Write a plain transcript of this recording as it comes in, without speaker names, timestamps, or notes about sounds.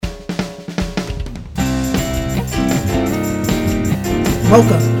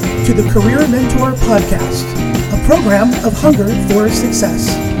Welcome to the Career Mentor Podcast, a program of Hunger for Success,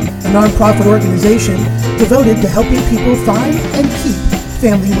 a nonprofit organization devoted to helping people find and keep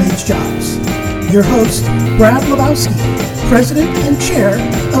family wage jobs. Your host, Brad Lebowski, President and Chair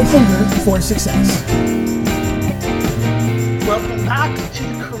of Hunger for Success. Welcome back to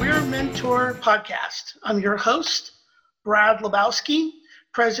the Career Mentor Podcast. I'm your host, Brad Lebowski,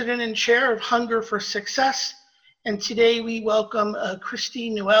 President and Chair of Hunger for Success. And today we welcome Christy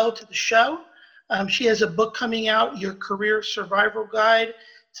Noel to the show. She has a book coming out, Your Career Survival Guide.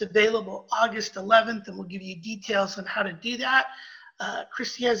 It's available August 11th, and we'll give you details on how to do that.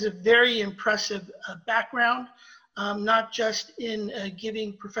 Christy has a very impressive background, not just in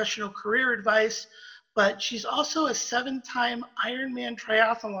giving professional career advice, but she's also a 7-time Ironman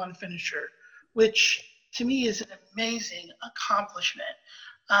triathlon finisher, which to me is an amazing accomplishment.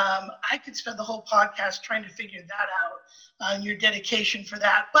 I could spend the whole podcast trying to figure that out, your dedication for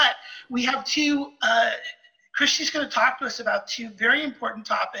that. But we have Christy's going to talk to us about two very important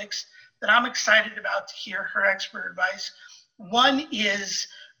topics that I'm excited about to hear her expert advice. One is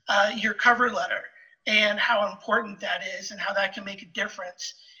your cover letter and how important that is and how that can make a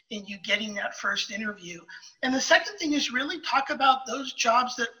difference in you getting that first interview. And the second thing is really talk about those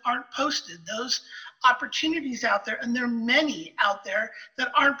jobs that aren't posted, those opportunities out there, and there are many out there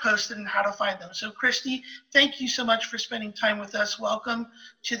that aren't posted, and how to find them. So Christy, thank you so much for spending time with us. Welcome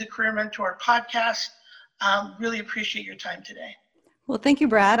to the Career Mentor Podcast. Really appreciate your time today. Well, thank you,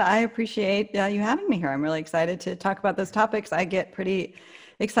 Brad. I appreciate you having me here. I'm really excited to talk about those topics. I get pretty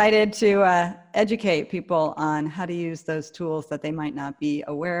excited to educate people on how to use those tools that they might not be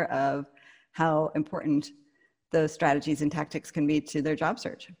aware of, how important those strategies and tactics can be to their job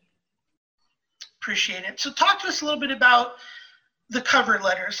search. Appreciate it. So talk to us a little bit about the cover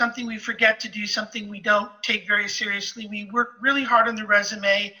letter, something we forget to do, something we don't take very seriously. We work really hard on the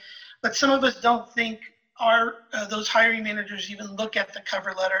resume, but some of us don't think those hiring managers even look at the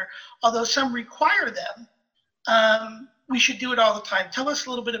cover letter, although some require them. We should do it all the time. Tell us a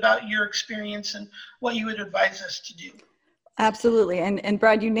little bit about your experience and what you would advise us to do. Absolutely. And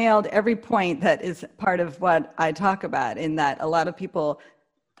Brad, you nailed every point that is part of what I talk about, in that a lot of people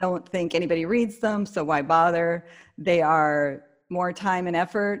don't think anybody reads them, so why bother? They are more time and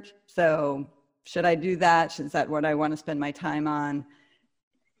effort, so should I do that? Is that what I want to spend my time on?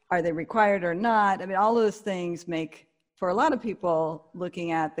 Are they required or not? I mean, all those things make, for a lot of people,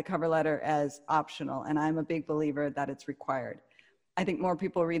 looking at the cover letter as optional, and I'm a big believer that it's required. I think more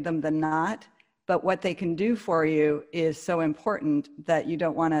people read them than not, but what they can do for you is so important that you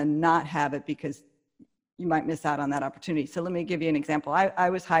don't want to not have it because you might miss out on that opportunity. So let me give you an example.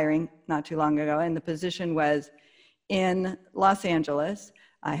 I was hiring not too long ago, and the position was in Los Angeles.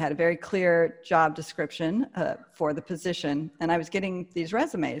 I had a very clear job description for the position, and I was getting these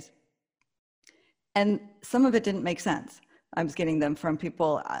resumes, and some of it didn't make sense. I was getting them from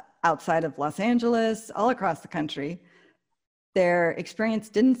people outside of Los Angeles, all across the country. Their experience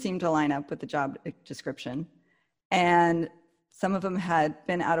didn't seem to line up with the job description, and some of them had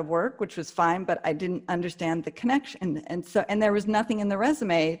been out of work, which was fine, but I didn't understand the connection. And there was nothing in the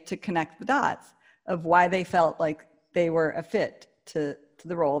resume to connect the dots of why they felt like they were a fit to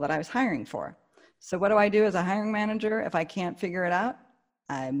the role that I was hiring for. So what do I do as a hiring manager if I can't figure it out?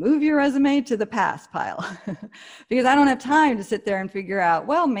 I move your resume to the pass pile because I don't have time to sit there and figure out,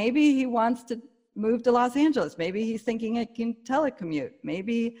 well, maybe he wants to move to Los Angeles. Maybe he's thinking it can telecommute.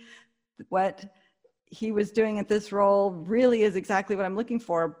 Maybe what he was doing at this role really is exactly what I'm looking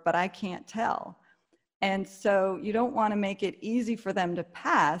for, but I can't tell. And so you don't want to make it easy for them to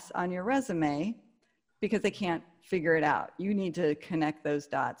pass on your resume because they can't figure it out. You need to connect those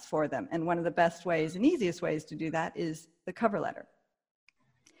dots for them. And one of the best ways and easiest ways to do that is the cover letter.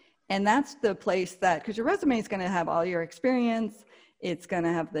 And that's the place that, because your resume is going to have all your experience, it's going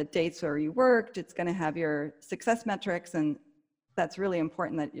to have the dates where you worked, it's going to have your success metrics, and that's really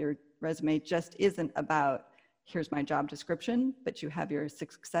important that your resume just isn't about, here's my job description, but you have your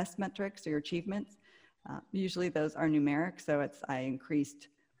success metrics or your achievements. Usually those are numeric, so it's I increased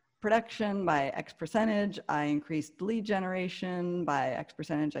production by X percentage, I increased lead generation by X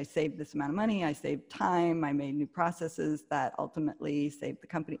percentage, I saved this amount of money, I saved time, I made new processes that ultimately saved the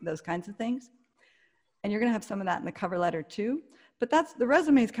company, those kinds of things. And you're gonna have some of that in the cover letter too. But the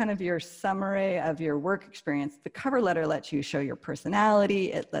resume is kind of your summary of your work experience. The cover letter lets you show your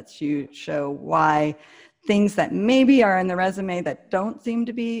personality. It lets you show why things that maybe are in the resume that don't seem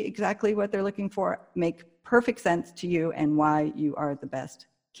to be exactly what they're looking for make perfect sense to you and why you are the best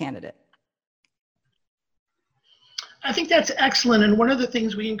candidate. I think that's excellent. And one of the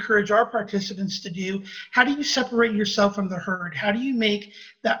things we encourage our participants to do, how do you separate yourself from the herd? How do you make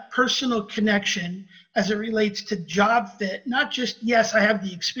that personal connection as it relates to job fit? Not just, yes, I have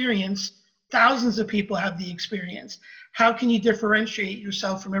the experience. Thousands of people have the experience. How can you differentiate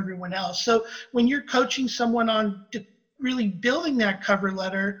yourself from everyone else? So when you're coaching someone on really building that cover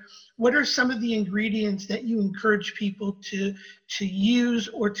letter, what are some of the ingredients that you encourage people to use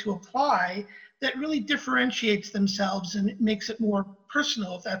or to apply that really differentiates themselves and it makes it more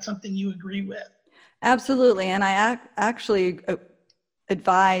personal, if that's something you agree with? Absolutely. And I actually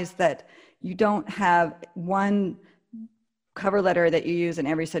advise that you don't have one cover letter that you use in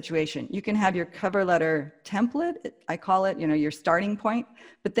every situation. You can have your cover letter template, I call it, your starting point,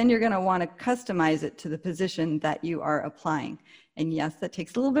 but then you're going to want to customize it to the position that you are applying. And yes, that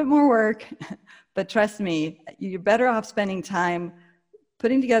takes a little bit more work, but trust me, you're better off spending time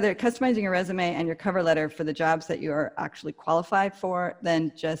putting together, customizing your resume and your cover letter for the jobs that you are actually qualified for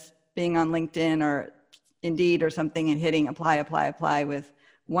than just being on LinkedIn or Indeed or something and hitting apply with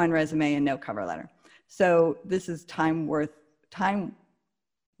one resume and no cover letter. So this is time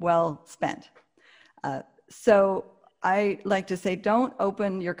well spent. So I like to say, don't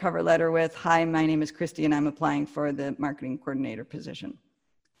open your cover letter with, "Hi, my name is Christy and I'm applying for the marketing coordinator position."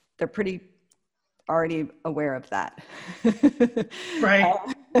 They're pretty already aware of that. Right.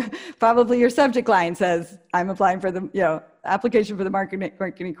 Probably your subject line says, "I'm applying for the application for the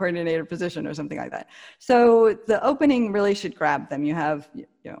marketing coordinator position," or something like that. So the opening really should grab them. You have,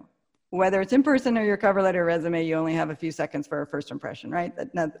 whether it's in person or your cover letter resume, you only have a few seconds for a first impression, right?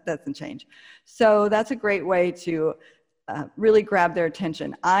 That doesn't change. So that's a great way to really grab their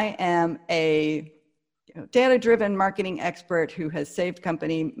attention. I am a data-driven marketing expert who has saved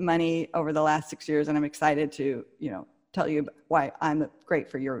company money over the last 6 years, and I'm excited to tell you why I'm great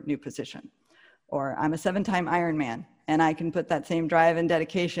for your new position. Or I'm a 7-time Ironman, and I can put that same drive and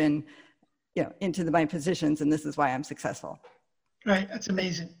dedication into my positions, and this is why I'm successful. Right, that's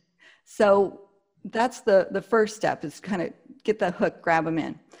amazing. So that's the first step, is kind of get the hook, grab them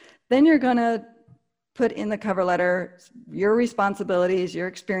in. Then you're going to put in the cover letter your responsibilities, your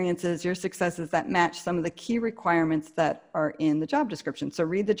experiences, your successes that match some of the key requirements that are in the job description. So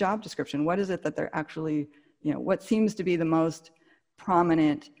read the job description. What is it that they're actually, what seems to be the most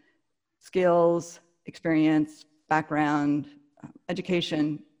prominent skills, experience, background,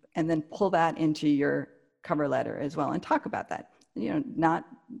 education, and then pull that into your cover letter as well and talk about that. Not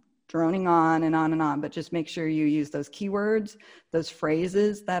droning on and on and on, but just make sure you use those keywords, those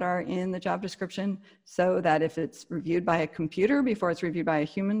phrases that are in the job description, so that if it's reviewed by a computer before it's reviewed by a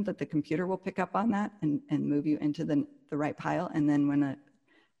human, that the computer will pick up on that and move you into the right pile. And then when a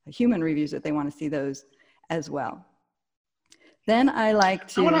human reviews it, they want to see those as well. Then I want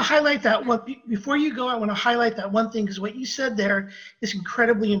to highlight that one. Before you go, I want to highlight that one thing, because what you said there is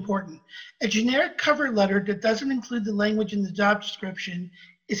incredibly important. A generic cover letter that doesn't include the language in the job description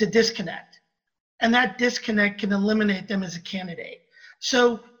is a disconnect. And that disconnect can eliminate them as a candidate.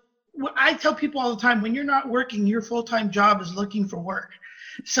 So what I tell people all the time, when you're not working, your full-time job is looking for work.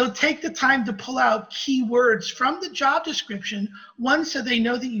 So take the time to pull out keywords from the job description. One, so they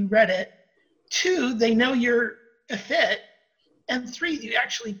know that you read it. Two, they know you're a fit. And three, you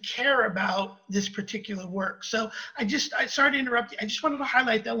actually care about this particular work. So I sorry to interrupt you. I just wanted to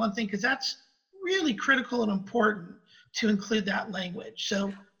highlight that one thing, because that's really critical and important to include that language.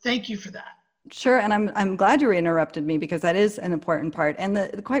 So thank you for that. Sure, and I'm glad you interrupted me, because that is an important part.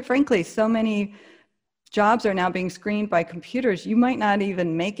 And quite frankly, so many jobs are now being screened by computers. You might not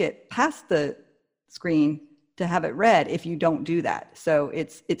even make it past the screen to have it read if you don't do that. So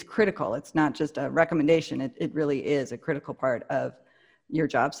it's critical. It's not just a recommendation. It really is a critical part of your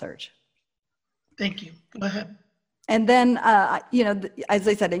job search. Thank you. Go ahead. And then, as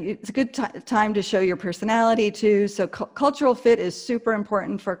I said, it's a good time to show your personality too. So cultural fit is super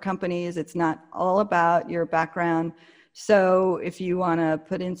important for companies. It's not all about your background. So if you want to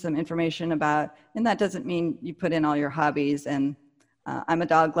put in some information about, and that doesn't mean you put in all your hobbies, and I'm a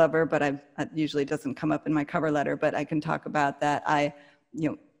dog lover, but it usually doesn't come up in my cover letter, but I can talk about that. I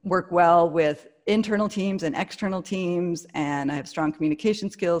work well with internal teams and external teams, and I have strong communication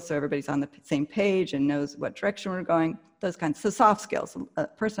skills, so everybody's on the same page and knows what direction we're going, those kinds. So soft skills,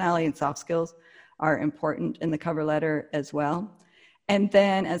 personality and soft skills are important in the cover letter as well. And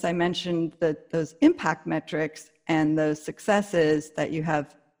then, as I mentioned, those impact metrics and those successes that you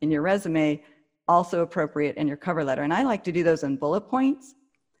have in your resume, also appropriate in your cover letter. And I like to do those in bullet points,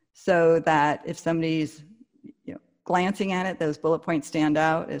 so that if somebody's glancing at it, those bullet points stand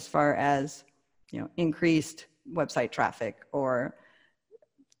out, as far as increased website traffic or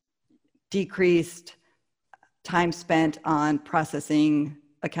decreased time spent on processing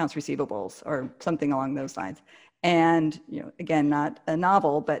accounts receivables or something along those lines. And, again, not a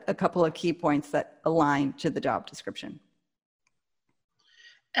novel, but a couple of key points that align to the job description.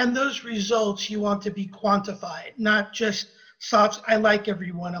 And those results you want to be quantified, not just soft. I like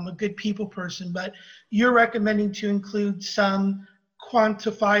everyone, I'm a good people person, but you're recommending to include some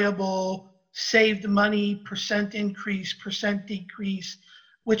quantifiable saved money, percent increase, percent decrease,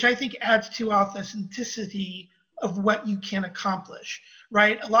 which I think adds to authenticity of what you can accomplish,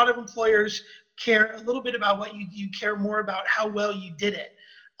 right? A lot of employers care a little bit about what you do, care more about how well you did it.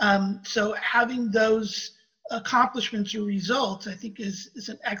 So having those accomplishments or results, I think is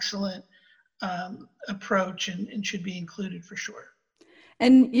an excellent approach and should be included for sure.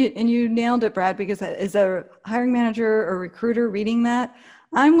 And you nailed it, Brad, because as a hiring manager or recruiter reading that,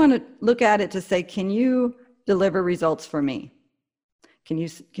 I'm going to look at it to say, can you deliver results for me? Can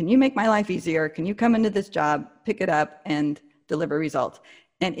you make my life easier? Can you come into this job, pick it up, and deliver results?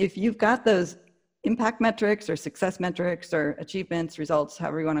 And if you've got those impact metrics or success metrics or achievements, results,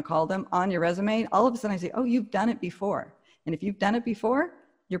 however you want to call them, on your resume, all of a sudden I say, oh, you've done it before. And if you've done it before,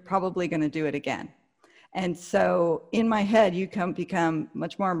 you're probably going to do it again. And so in my head, you become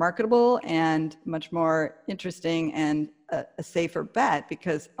much more marketable and much more interesting and a safer bet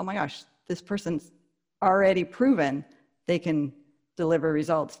because, oh my gosh, this person's already proven they can deliver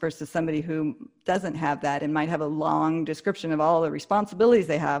results versus somebody who doesn't have that and might have a long description of all the responsibilities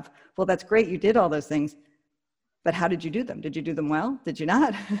they have. Well, that's great. You did all those things, but how did you do them? Did you do them well? Did you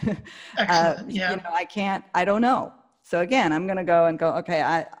not? Excellent. Yeah. I don't know. So again, I'm going to go, okay,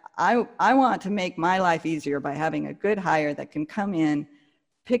 I want to make my life easier by having a good hire that can come in,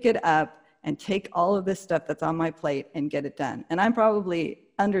 pick it up, and take all of this stuff that's on my plate and get it done. And I'm probably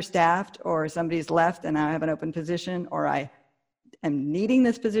understaffed, or somebody's left and I have an open position, or I am needing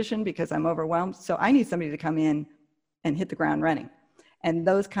this position because I'm overwhelmed. So I need somebody to come in and hit the ground running. And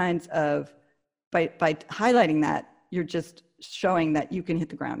those kinds of, by highlighting that, you're just showing that you can hit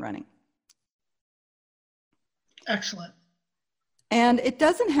the ground running. Excellent. And it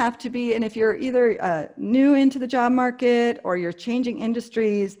doesn't have to be, and if you're either new into the job market or you're changing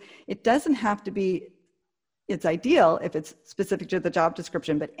industries, it doesn't have to be, it's ideal if it's specific to the job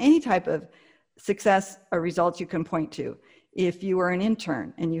description, but any type of success or results you can point to. If you were an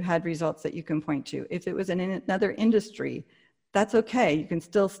intern and you had results that you can point to, if it was in another industry, that's okay. You can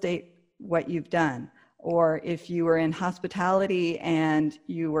still state what you've done. Or if you were in hospitality and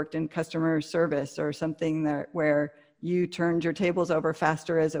you worked in customer service or something where you turned your tables over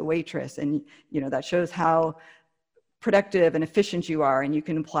faster as a waitress, and that shows how productive and efficient you are, and you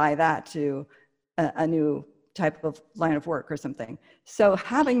can apply that to a new type of line of work or something. So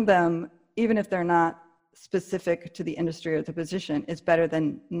having them, even if they're not specific to the industry or the position, is better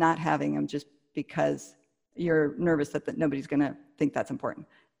than not having them just because you're nervous that nobody's going to think that's important.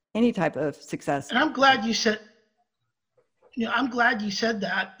 Any type of success. And I'm glad you said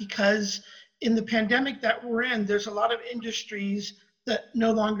that, because in the pandemic that we're in, there's a lot of industries that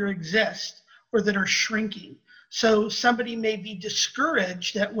no longer exist or that are shrinking. So somebody may be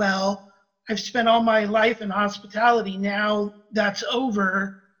discouraged that, well, I've spent all my life in hospitality. Now that's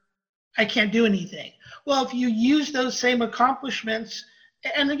over. I can't do anything. Well, if you use those same accomplishments,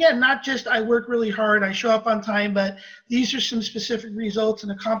 and again, not just I work really hard, I show up on time, but these are some specific results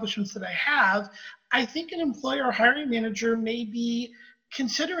and accomplishments that I have, I think an employer or hiring manager may be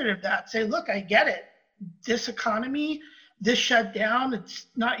considerate of that. Say, look, I get it. This economy, this shut down, it's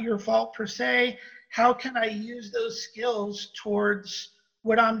not your fault per se. How can I use those skills towards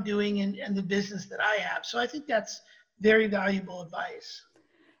what I'm doing and the business that I have? So I think that's very valuable advice.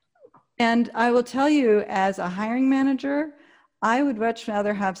 And I will tell you, as a hiring manager, I would much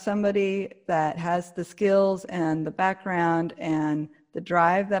rather have somebody that has the skills and the background and the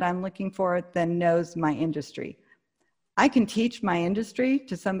drive that I'm looking for than knows my industry. I can teach my industry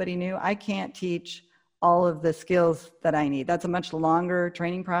to somebody new. I can't teach all of the skills that I need. That's a much longer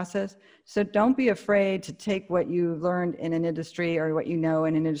training process. So don't be afraid to take what you learned in an industry or what you know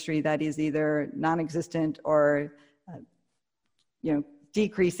in an industry that is either non-existent or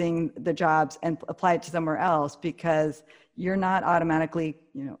decreasing the jobs, and apply it to somewhere else, because you're not automatically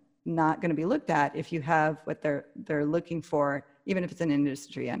not going to be looked at if you have what they're looking for, even if it's an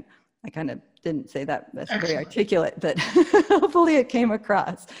industry. And I kind of didn't say that. That's very articulate, but hopefully it came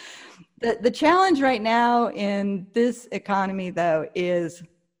across. The challenge right now in this economy, though, is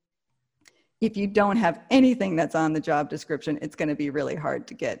if you don't have anything that's on the job description, it's going to be really hard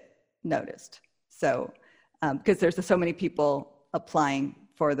to get noticed. So, because there's so many people applying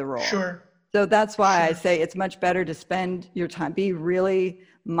for the role. Sure. So that's why I say it's much better to spend your time, be really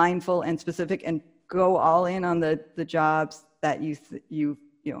mindful and specific, and go all in on the jobs that you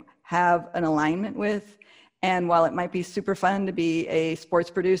have an alignment with. And while it might be super fun to be a sports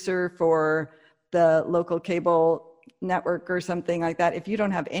producer for the local cable network or something like that, if you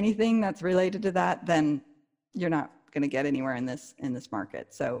don't have anything that's related to that, then you're not going to get anywhere in this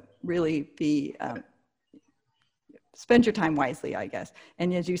market. So really spend your time wisely, I guess.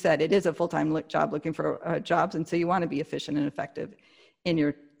 And as you said, it is a full-time job looking for jobs, and so you want to be efficient and effective in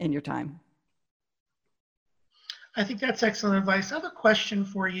your time. I think that's excellent advice. I have a question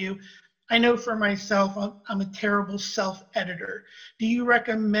for you. I know for myself, I'm a terrible self-editor. Do you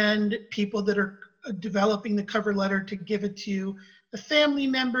recommend people that are developing the cover letter to give it to a family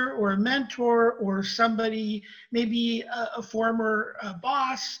member or a mentor or somebody, maybe a former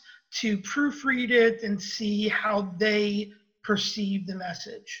boss, to proofread it and see how they perceive the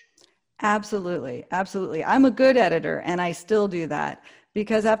message? Absolutely. Absolutely. I'm a good editor, and I still do that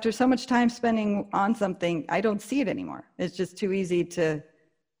because after so much time spending on something, I don't see it anymore. It's just too easy to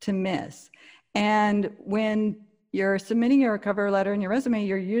miss. And when you're submitting your cover letter and your resume,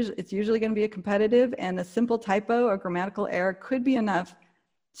 it's usually going to be a competitive, and a simple typo or grammatical error could be enough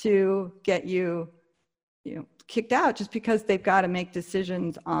to get you kicked out, just because they've got to make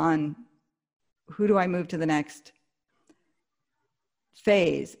decisions on who do I move to the next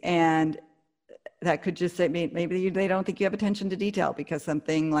phase. And that could just say maybe they don't think you have attention to detail because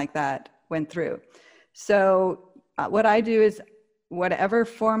something like that went through. So what I do is, whatever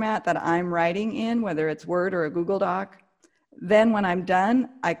format that I'm writing in, whether it's Word or a Google Doc, then when I'm done,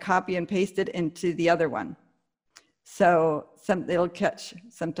 I copy and paste it into the other one. So it'll catch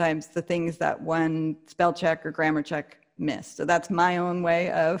sometimes the things that one spell check or grammar check missed. So that's my own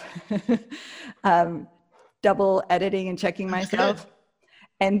way of double editing and checking myself. Good.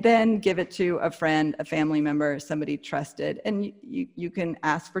 And then give it to a friend, a family member, somebody trusted. And you can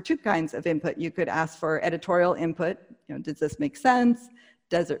ask for two kinds of input. You could ask for editorial input. Does this make sense?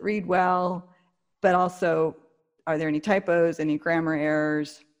 Does it read well? But also, are there any typos, any grammar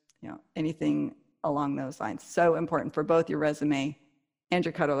errors, anything along those lines? So important for both your resume and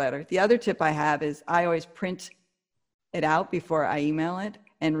your cover letter. The other tip I have is I always print it out before I email it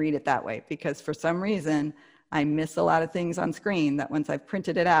and read it that way, because for some reason, I miss a lot of things on screen that once I've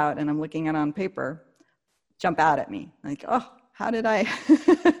printed it out and I'm looking at it on paper, jump out at me. Like, oh, how did I?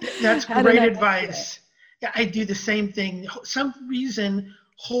 That's great advice. Yeah, I do the same thing. Some reason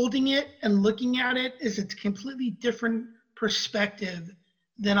holding it and looking at it is a completely different perspective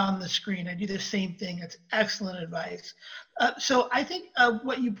than on the screen. I do the same thing. It's excellent advice. So I think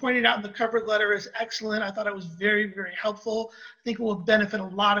what you pointed out in the cover letter is excellent. I thought it was very, very helpful. I think it will benefit a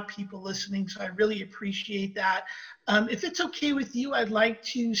lot of people listening, so I really appreciate that. If it's okay with you, I'd like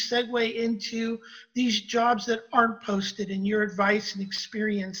to segue into these jobs that aren't posted and your advice and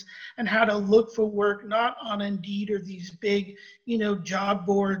experience and how to look for work, not on Indeed or these big, job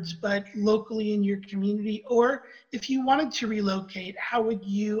boards, but locally in your community. Or if you wanted to relocate, how would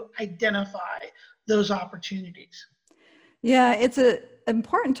you identify those opportunities? Yeah, it's an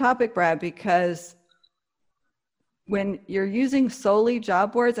important topic, Brad, because when you're using solely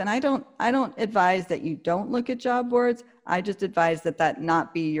job boards, and I don't advise that you don't look at job boards. I just advise that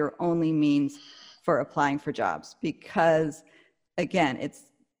not be your only means for applying for jobs, because again,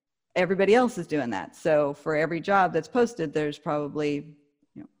 everybody else is doing that. So for every job that's posted, there's probably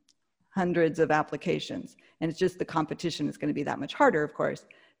hundreds of applications, and it's just the competition is going to be that much harder, of course,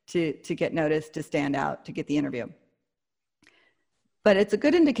 to get noticed, to stand out, to get the interview. But it's a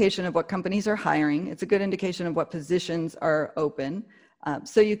good indication of what companies are hiring. It's a good indication of what positions are open.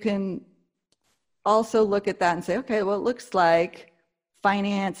 So you can also look at that and say, okay, well, it looks like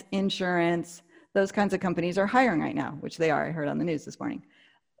finance, insurance, those kinds of companies are hiring right now, which they are. I heard on the news this morning.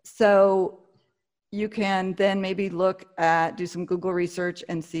 So you can then maybe do some Google research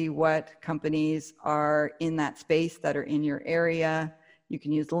and see what companies are in that space that are in your area. You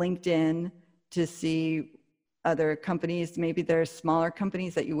can use LinkedIn to see other companies. Maybe there's smaller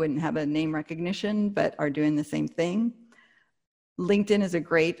companies that you wouldn't have a name recognition, but are doing the same thing. LinkedIn is a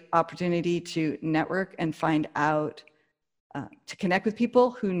great opportunity to network and find out, to connect with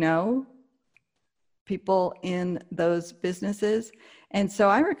people who know people in those businesses. And so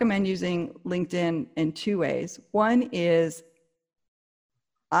I recommend using LinkedIn in two ways. One is,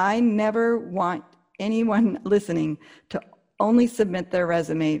 I never want anyone listening to only submit their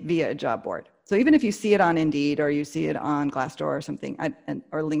resume via a job board. So even if you see it on Indeed or you see it on Glassdoor or something,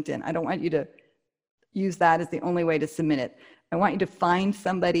 or LinkedIn, I don't want you to use that as the only way to submit it. I want you to find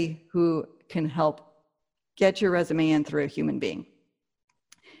somebody who can help get your resume in through a human being.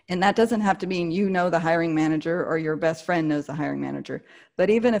 And that doesn't have to mean you know the hiring manager or your best friend knows the hiring manager. But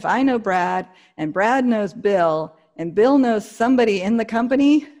even if I know Brad and Brad knows Bill and Bill knows somebody in the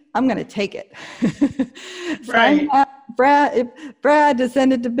company, I'm going to take it. So Right. I'm Brad to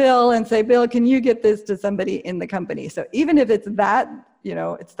send it to Bill and say, Bill, can you get this to somebody in the company? So even if it's that,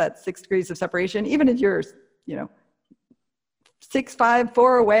 it's that 6 degrees of separation, even if you're, 6, 5,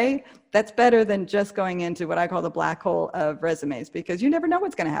 4 away, that's better than just going into what I call the black hole of resumes, because you never know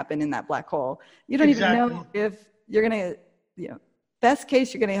what's going to happen in that black hole. You don't even know if you're going to, best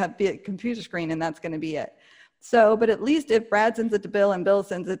case, you're going to be a computer screen and that's going to be it. So, but at least if Brad sends it to Bill and Bill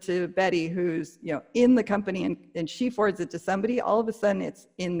sends it to Betty, who's, in the company and she forwards it to somebody, all of a sudden it's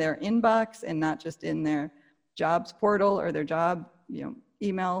in their inbox and not just in their jobs portal or their job,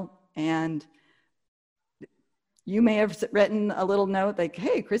 email. And you may have written a little note like,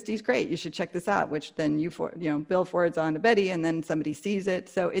 hey, Christy's great, you should check this out, which then Bill forwards on to Betty and then somebody sees it.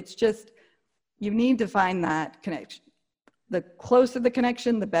 So it's just, you need to find that connection. The closer the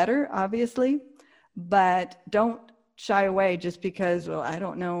connection, the better, obviously, but don't shy away just because, well, I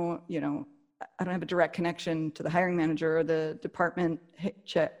don't know, I don't have a direct connection to the hiring manager or the department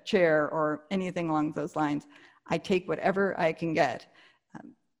chair or anything along those lines. I take whatever I can get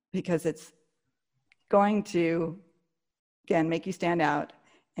because it's going to, again, make you stand out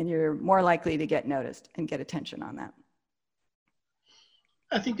and you're more likely to get noticed and get attention on that.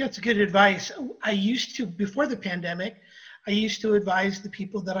 I think that's good advice. I used to, before the pandemic, I used to advise the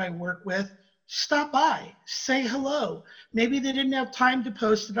people that I work with, stop by, say hello. Maybe they didn't have time to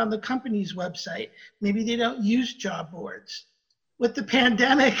post it on the company's website. Maybe they don't use job boards. With the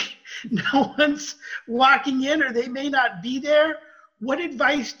pandemic, no one's walking in or they may not be there. What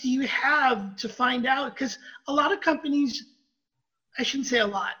advice do you have to find out? Because a lot of companies, I shouldn't say a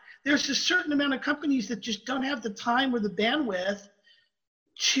lot, there's a certain amount of companies that just don't have the time or the bandwidth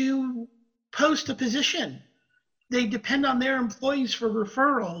to post a position. They depend on their employees for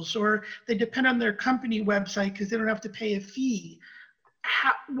referrals, or they depend on their company website because they don't have to pay a fee.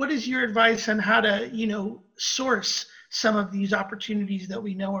 What is your advice on how to, source some of these opportunities that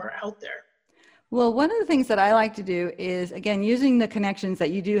we know are out there? Well, one of the things that I like to do is, again, using the connections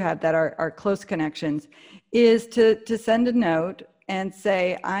that you do have that are close connections, is to send a note and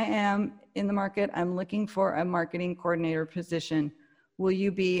say, I am in the market, I'm looking for a marketing coordinator position. Will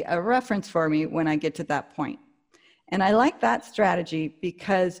you be a reference for me when I get to that point? And I like that strategy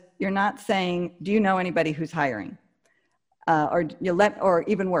because you're not saying, do you know anybody who's hiring? Or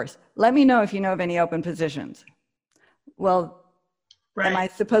even worse, let me know if you know of any open positions. Well, right. Am I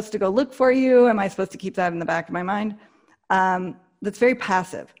supposed to go look for you? Am I supposed to keep that in the back of my mind? That's very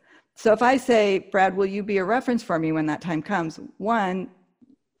passive. So if I say, Brad, will you be a reference for me when that time comes? One,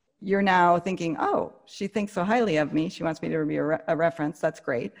 you're now thinking, oh, she thinks so highly of me. She wants me to be a reference. That's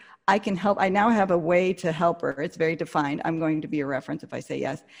great. I can help. I now have a way to help her. It's very defined. I'm going to be a reference if I say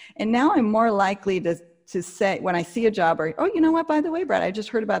yes. And now I'm more likely to say, when I see a job, or, oh, you know what, by the way, Brad, I just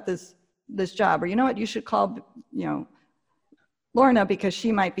heard about this job, or you know what, you should call, Lorna, because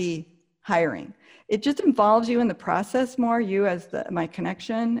she might be hiring. It just involves you in the process more, you as my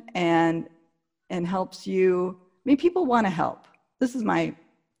connection, and helps you. I mean, people want to help. This is my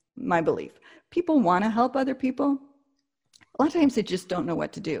belief. People want to help other people. A lot of times they just don't know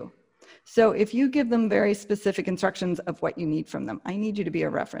what to do. So if you give them very specific instructions of what you need from them, I need you to be a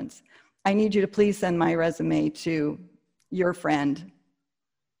reference. I need you to please send my resume to your friend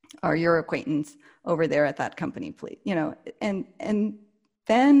or your acquaintance over there at that company, please. And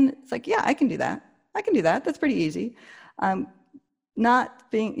then it's like, yeah, I can do that. That's pretty easy.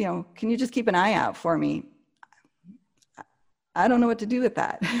 Not being, can you just keep an eye out for me? I don't know what to do with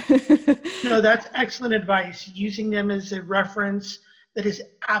that. No, that's excellent advice. Using them as a reference, that is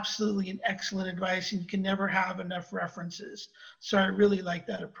absolutely an excellent advice, and you can never have enough references. So I really like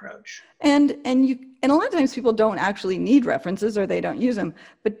that approach. And a lot of times people don't actually need references, or they don't use them,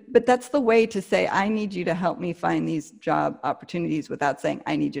 but that's the way to say, I need you to help me find these job opportunities, without saying,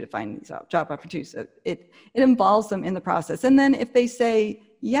 I need you to find these job opportunities. So it involves them in the process. And then if they say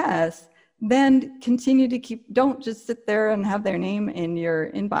yes, then continue to don't just sit there and have their name in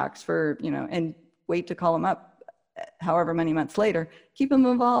your inbox for, and wait to call them up however many months later. Keep them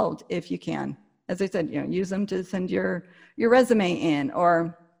involved if you can. As I said, use them to send your resume in,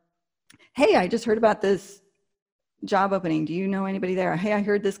 or, hey, I just heard about this job opening. Do you know anybody there? Hey, I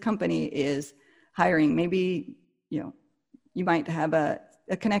heard this company is hiring. Maybe, you might have a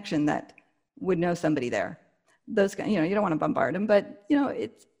connection that would know somebody there. Those, you don't want to bombard them, but,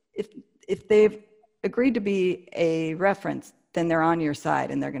 it's, if they've agreed to be a reference, then they're on your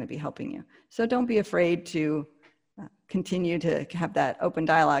side and they're going to be helping you. So don't be afraid to continue to have that open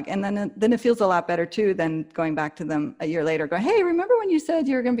dialogue. And then it feels a lot better too than going back to them a year later going, hey, remember when you said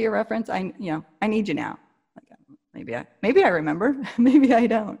you were going to be a reference? I need you now. Like, maybe I remember, maybe I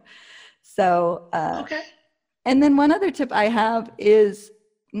don't. So, okay. And then one other tip I have is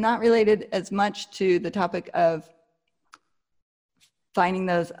not related as much to the topic of finding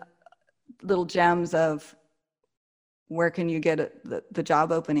those little gems of where can you get the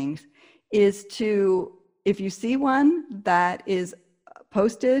job openings, is to, if you see one that is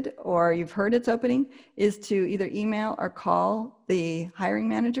posted or you've heard it's opening, is to either email or call the hiring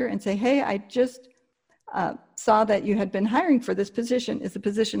manager and say, hey, I just saw that you had been hiring for this position. Is the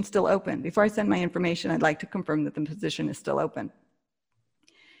position still open? Before I send my information, I'd like to confirm that the position is still open.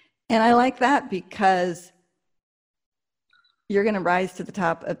 And I like that because you're going to rise to the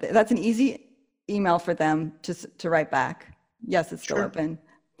top of that's an easy email for them to write back. Yes, it's still open.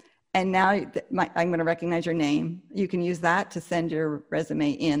 And now I'm going to recognize your name. You can use that to send your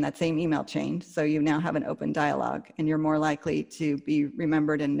resume in that same email chain. So you now have an open dialogue and you're more likely to be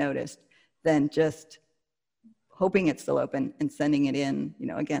remembered and noticed than just hoping it's still open and sending it in,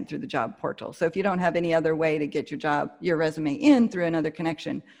 again, through the job portal. So if you don't have any other way to get your resume in through another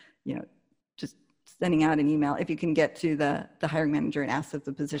connection, just sending out an email. If you can get to the hiring manager and ask if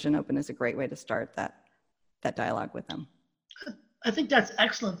the position open is a great way to start that dialogue with them. I think that's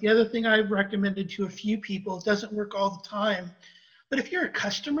excellent. The other thing I've recommended to a few people, it doesn't work all the time, but if you're a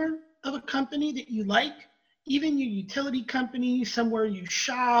customer of a company that you like, even your utility company, somewhere you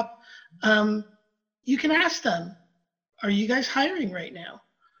shop, you can ask them, are you guys hiring right now?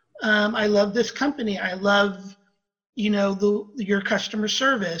 I love this company. I love, your customer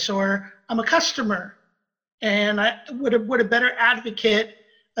service, or I'm a customer. And what a better advocate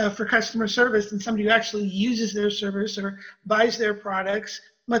for customer service than somebody who actually uses their service or buys their products,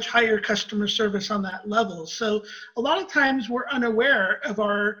 much higher customer service on that level. So a lot of times we're unaware of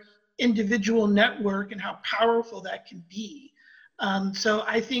our individual network and how powerful that can be. So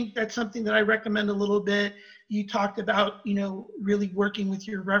I think that's something that I recommend a little bit. You talked about, really working with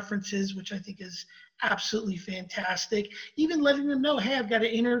your references, which I think is absolutely fantastic. Even letting them know, hey, I've got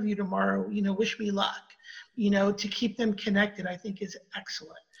an interview tomorrow, wish me luck, to keep them connected, I think is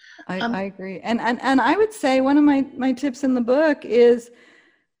excellent. I agree. And I would say one of my tips in the book is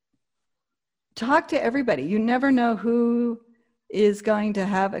talk to everybody. You never know who is going to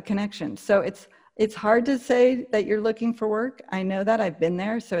have a connection. So it's hard to say that you're looking for work. I know that, I've been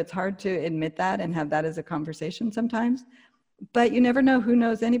there. So it's hard to admit that and have that as a conversation sometimes, but you never know who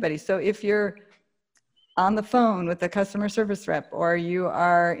knows anybody. So if you're on the phone with the customer service rep, or you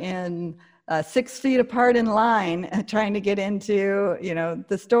are in 6 feet apart in line trying to get into,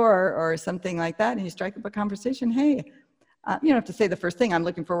 the store or something like that, and you strike up a conversation, hey, you don't have to say the first thing, I'm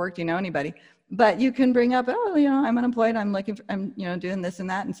looking for work, do you know anybody? But you can bring up, oh, I'm unemployed, I'm doing this and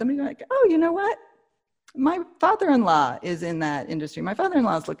that. And somebody like, oh, you know what? My father-in-law is in that industry. My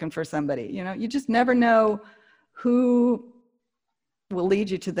father-in-law is looking for somebody. You just never know who will lead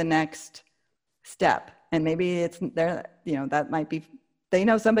you to the next step. And maybe it's there, that might be, they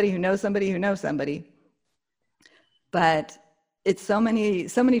know somebody who knows somebody who knows somebody. But it's so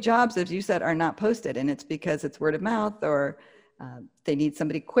many jobs, as you said, are not posted, and it's because it's word of mouth, or they need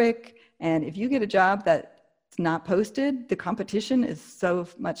somebody quick. And if you get a job that's not posted, the competition is so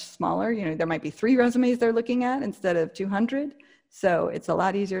much smaller. There might be 3 resumes they're looking at instead of 200. So it's a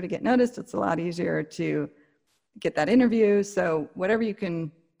lot easier to get noticed. It's a lot easier to get that interview. So whatever you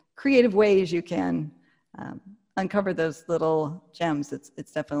can, creative ways you can uncover those little gems,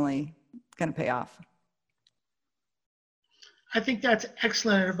 it's definitely going to pay off. I think that's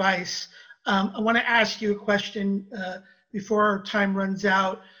excellent advice. I want to ask you a question before our time runs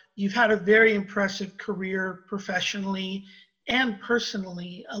out. You've had a very impressive career professionally and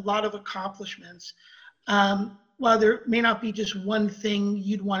personally, a lot of accomplishments. While there may not be just one thing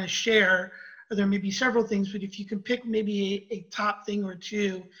you'd want to share, or there may be several things, but if you can pick maybe a top thing or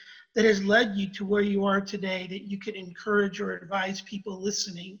two that has led you to where you are today, that you could encourage or advise people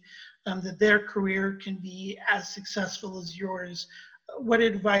listening that their career can be as successful as yours, what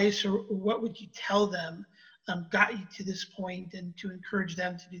advice or what would you tell them got you to this point, and to encourage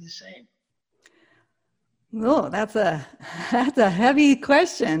them to do the same? Oh, that's a heavy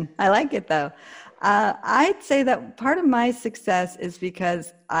question. I like it though. I'd say that part of my success is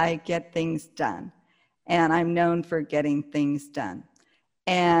because I get things done, and I'm known for getting things done.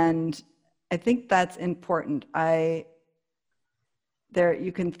 And I think that's important.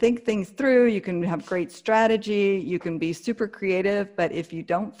 You can think things through, you can have great strategy, you can be super creative, but if you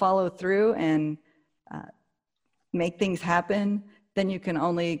don't follow through and make things happen, then you can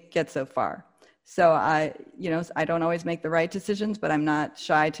only get so far. So I don't always make the right decisions, but I'm not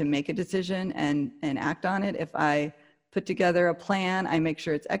shy to make a decision and act on it. If I put together a plan, I make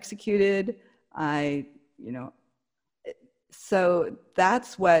sure it's executed. So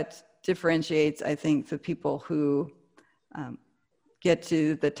that's what differentiates, I think, the people who get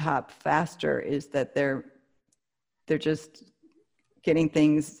to the top faster, is that they're just getting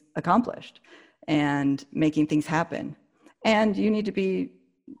things accomplished and making things happen. And you need to be,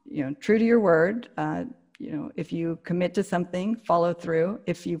 true to your word. If you commit to something, follow through.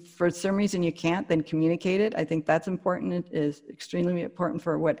 If you, for some reason you can't, then communicate it. I think that's important. It is extremely important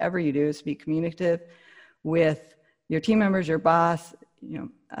for whatever you do, is to be communicative with your team members, your boss.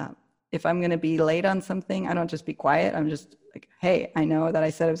 If I'm going to be late on something, I don't just be quiet. I'm just like, hey, I know that I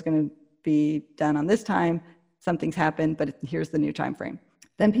said I was going to be done on this time. Something's happened, but here's the new time frame.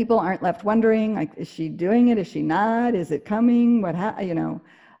 Then people aren't left wondering, like, is she doing it? Is she not? Is it coming?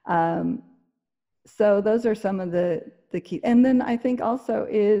 So those are some of the key. And then I think also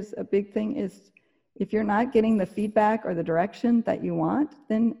is a big thing is, if you're not getting the feedback or the direction that you want,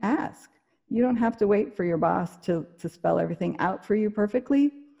 then ask. You don't have to wait for your boss to spell everything out for you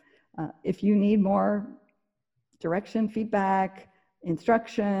perfectly. If you need more direction, feedback,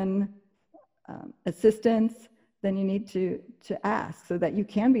 instruction, assistance, then you need to ask so that you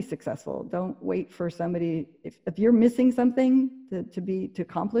can be successful. Don't wait for somebody. If you're missing something to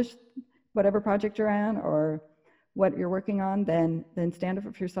accomplish whatever project you're on or what you're working on, then stand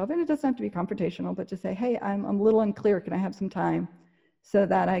up for yourself. And it doesn't have to be confrontational, but just say, hey, I'm a little unclear. Can I have some time so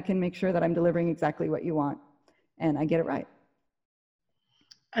that I can make sure that I'm delivering exactly what you want and I get it right?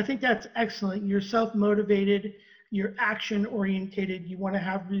 I think that's excellent. You're self-motivated, you're action-orientated, you want to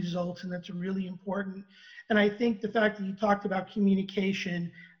have results, and that's really important. And I think the fact that you talked about communication,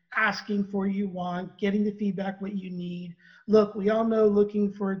 asking for what you want, getting the feedback what you need. Look, we all know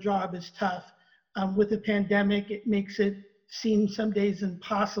looking for a job is tough. With the pandemic, it makes it seem some days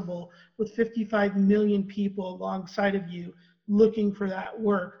impossible, with 55 million people alongside of you looking for that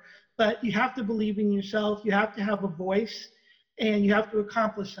work. But you have to believe in yourself, you have to have a voice, and you have to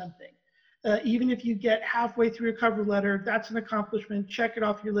accomplish something. Even if you get halfway through a cover letter, that's an accomplishment. Check it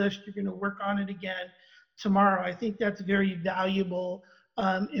off your list. You're going to work on it again tomorrow. I think that's very valuable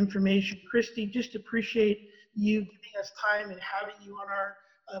information. Christy, just appreciate you giving us time and having you on our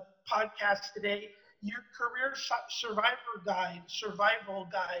podcast today. Your career survival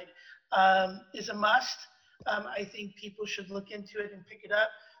guide is a must. I think people should look into it and pick it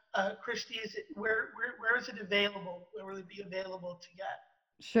up. Christy, where is it available? Where will it be available to get?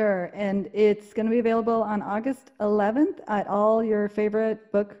 Sure, and it's going to be available on August 11th at all your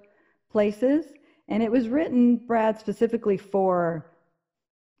favorite book places. And it was written, Brad, specifically for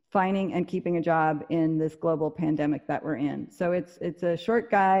finding and keeping a job in this global pandemic that we're in. So it's a short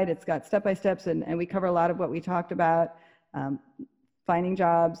guide. It's got step-by-steps, and we cover a lot of what we talked about, finding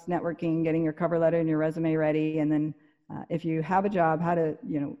jobs, networking, getting your cover letter and your resume ready, and then if you have a job, how to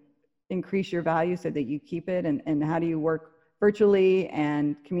increase your value so that you keep it, and how do you work virtually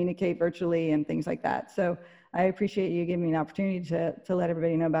and communicate virtually and things like that. So I appreciate you giving me an opportunity to let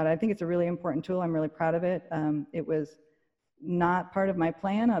everybody know about it. I think it's a really important tool. I'm really proud of it. It was not part of my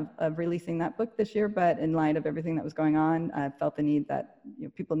plan of releasing that book this year, but in light of everything that was going on, I felt the need that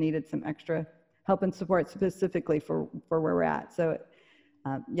people needed some extra help and support specifically for where we're at. So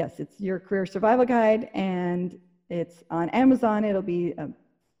yes, it's your career survival guide, and it's on Amazon. It'll be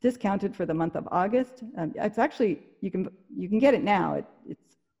discounted for the month of August. It's actually, you can get it now.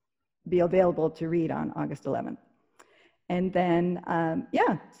 It's be available to read on August 11th. And then,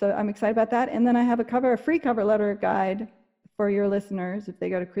 so I'm excited about that. And then I have a free cover letter guide for your listeners. If they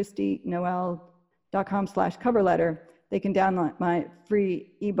go to christynoel.com/cover letter, they can download my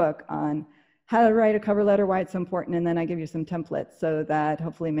free ebook on how to write a cover letter, why it's so important, and then I give you some templates so that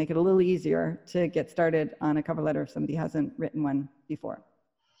hopefully make it a little easier to get started on a cover letter if somebody hasn't written one before.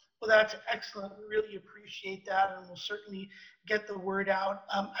 Well, that's excellent. We really appreciate that, and we'll certainly get the word out.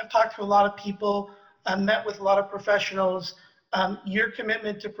 I've talked to a lot of people, met with a lot of professionals. Your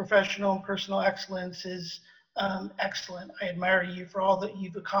commitment to professional and personal excellence is excellent. I admire you for all that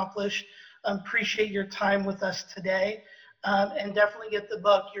you've accomplished. Appreciate your time with us today, and definitely get the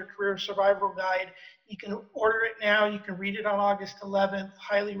book, Your Career Survival Guide. You can order it now. You can read it on August 11th.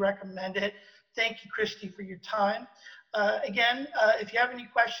 Highly recommend it. Thank you, Christy, for your time. Again, if you have any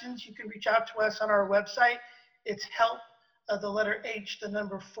questions, you can reach out to us on our website. It's help, the letter H, the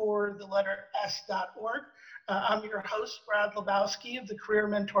number 4, the letter S.org. I'm your host, Brad Lebowski of the Career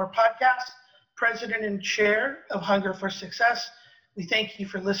Mentor Podcast, President and Chair of Hunger for Success. We thank you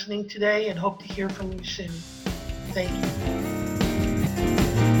for listening today and hope to hear from you soon. Thank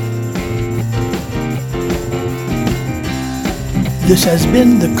you. This has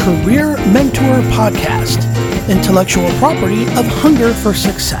been the Career Mentor Podcast, intellectual property of Hunger for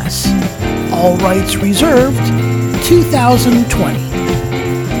Success. All rights reserved, 2020.